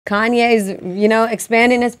Kanye's,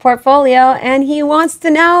 expanding his portfolio, and he wants to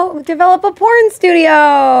now develop a porn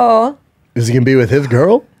studio. Is he going to be with his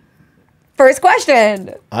girl? First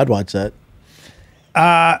question. I'd watch that.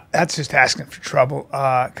 That's just asking for trouble.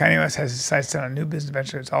 Kanye West has his sights set on a new business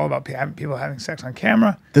venture. It's all about people having sex on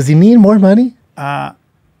camera. Does he need more money?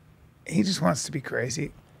 He just wants to be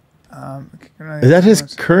crazy. Is that his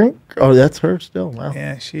current? Oh, that's her still. Wow.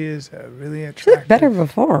 Yeah, she is really attractive. She looked better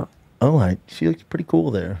before. Oh, she looks pretty cool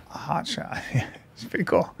there. A hot shot. Yeah, she's pretty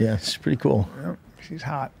cool. Yeah, she's pretty cool. Yep, she's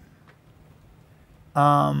hot.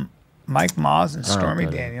 Mike Moss and Stormy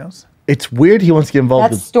Daniels. It's weird he wants to get involved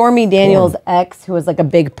That's with Stormy Daniels' ex, who was like a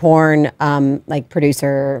big porn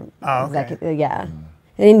producer. Oh, okay. Executive. Yeah.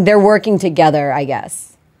 And they're working together, I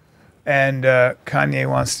guess. And Kanye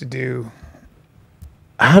wants to do...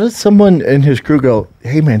 How does someone in his crew go,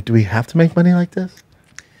 hey, man, do we have to make money like this?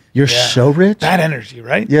 You're so rich? Bad energy,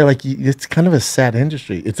 right? Yeah, like it's kind of a sad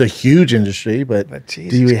industry. It's a huge industry, but do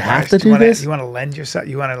you have to do this? You want to lend yourself?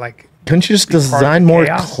 You want to like... Couldn't you just design more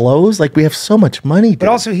clothes? Like, we have so much money. But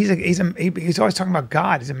also, he's always talking about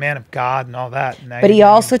God. He's a man of God and all that. And but he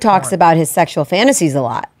also talks about his sexual fantasies a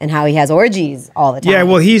lot and how he has orgies all the time. Yeah,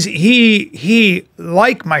 well, he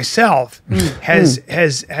like myself knows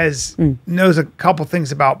a couple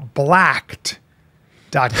things about blacked.com.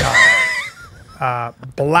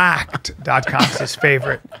 Blacked.com is his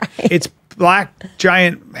favorite. It's black,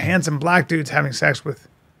 giant, handsome black dudes having sex with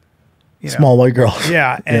small white girls.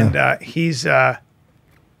 Yeah, and he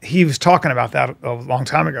was talking about that a long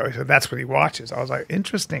time ago. He said that's what he watches. I was like,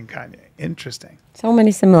 interesting, Kanye, interesting. So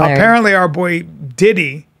many similarities. Apparently, our boy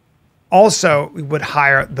Diddy also would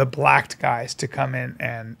hire the blacked guys to come in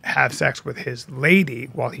and have sex with his lady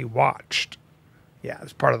while he watched. Yeah, it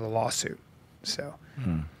was part of the lawsuit. So,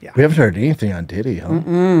 yeah, we haven't heard anything on Diddy, huh?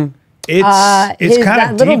 It's kind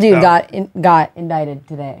of that little dude got indicted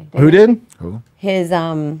today. Who did? Who? His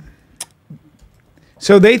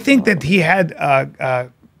So they think that he had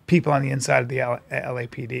people on the inside of the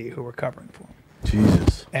LAPD who were covering for him.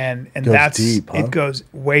 Jesus. And goes that's deep, huh? It goes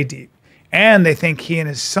way deep. And they think he and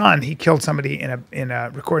his son, he killed somebody in a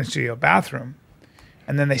recording studio bathroom.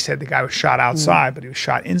 And then they said the guy was shot outside, but he was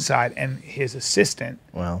shot inside. And his assistant,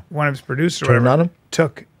 one of his producers, or whatever,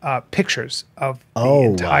 took pictures of the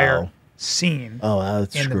entire scene in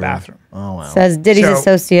the bathroom. Oh, wow. Says Diddy's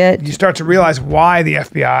associate. You start to realize why the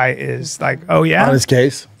FBI is like, oh, yeah? On his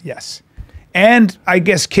case? Yes. And I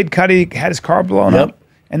guess Kid Cudi had his car blown up.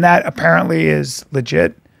 And that apparently is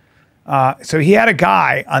legit. So he had a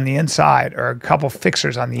guy on the inside, or a couple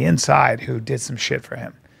fixers on the inside, who did some shit for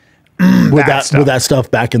him. With that stuff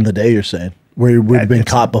back in the day, you're saying? Where he would have been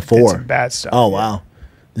caught before? Did some bad stuff. Oh, wow.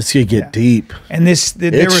 This could get deep. And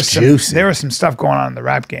there was some stuff going on in the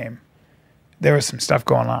rap game. There was some stuff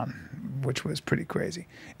going on, which was pretty crazy,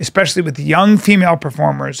 especially with the young female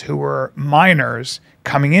performers who were minors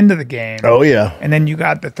coming into the game. Oh, yeah. And then you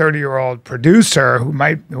got the 30-year-old producer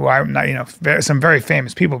some very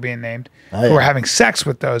famous people being named, who were having sex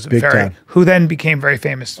with those who then became very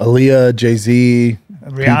famous. Aaliyah, Jay-Z,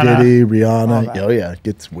 Rihanna, P. Diddy, Rihanna. Oh, yeah. It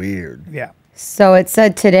gets weird. Yeah. So it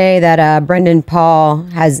said today that Brendan Paul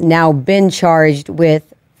has now been charged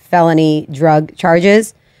with felony drug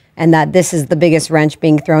charges, and that this is the biggest wrench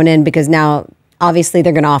being thrown in because now, obviously,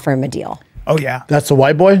 they're going to offer him a deal. Oh, yeah. That's the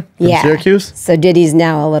white boy from Syracuse? So Diddy's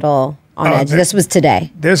now a little on edge. This was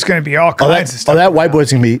today. There's going to be all kinds of stuff. Oh, that white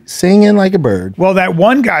boy's going to be singing like a bird. Well, that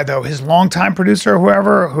one guy, though, his longtime producer or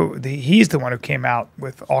whoever, he's the one who came out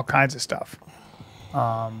with all kinds of stuff.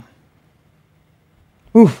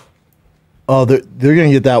 Oof. Oh, they're going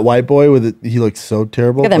to get that white boy with it. He looks so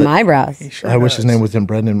terrible. Look at them eyebrows. I wish his name wasn't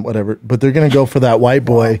Brendan, whatever. But they're going to go for that white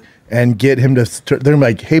boy and get him to... They're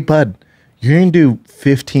like, hey, bud, you're going to do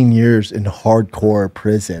 15 years in hardcore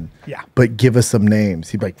prison. Yeah. But give us some names.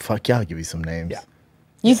 He'd be like, fuck yeah, I'll give you some names. Yeah.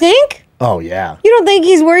 You think? Oh, yeah. You don't think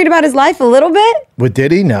he's worried about his life a little bit? With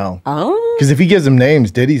Diddy? No. Oh. Because if he gives him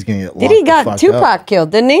names, Diddy's going to get locked Diddy got the fuck Tupac up.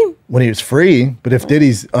 killed, didn't he? When he was free. But if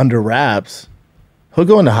Diddy's under wraps, he'll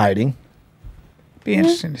go into hiding. Be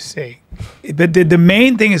interesting to see. But the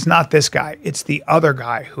main thing is not this guy. It's the other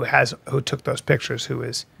guy who took those pictures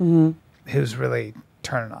who's really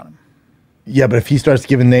turning on him. Yeah, but if he starts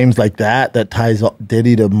giving names like that ties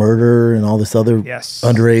Diddy to murder and all this other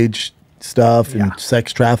underage stuff and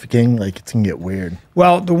sex trafficking, like it's going to get weird.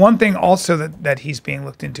 Well, the one thing also that he's being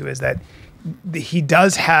looked into is that he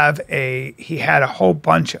does have he had a whole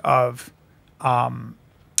bunch of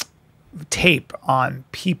tape on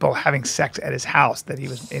people having sex at his house that he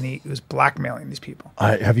was blackmailing these people.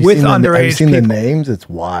 Have you seen the names? It's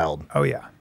wild. Oh yeah.